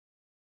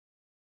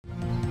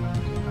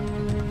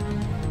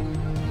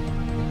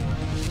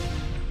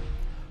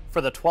For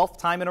the 12th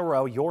time in a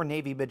row, your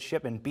Navy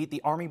midshipmen beat the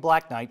Army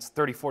Black Knights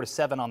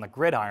 34-7 on the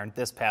gridiron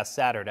this past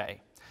Saturday.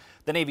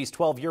 The Navy's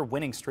 12-year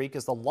winning streak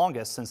is the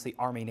longest since the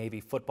Army-Navy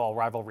football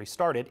rivalry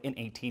started in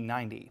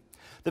 1890.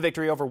 The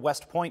victory over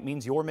West Point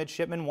means your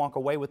midshipmen walk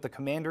away with the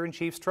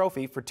Commander-in-Chief's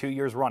trophy for 2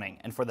 years running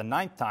and for the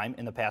 9th time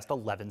in the past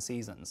 11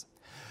 seasons.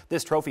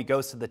 This trophy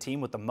goes to the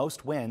team with the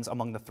most wins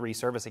among the 3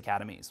 service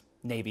academies: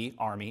 Navy,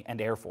 Army,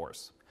 and Air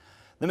Force.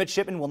 The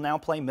midshipmen will now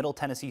play Middle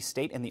Tennessee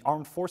State in the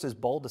Armed Forces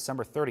Bowl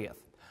December 30th.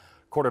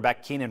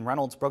 Quarterback Keenan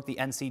Reynolds broke the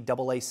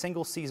NCAA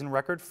single-season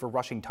record for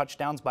rushing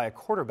touchdowns by a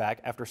quarterback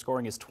after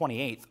scoring his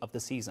 28th of the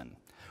season.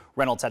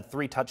 Reynolds had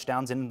 3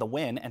 touchdowns in the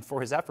win, and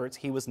for his efforts,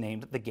 he was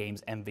named the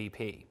game's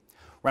MVP.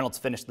 Reynolds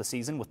finished the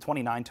season with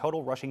 29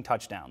 total rushing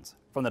touchdowns.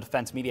 From the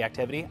Defense Media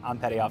Activity, I'm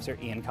Petty Officer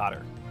Ian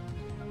Cotter.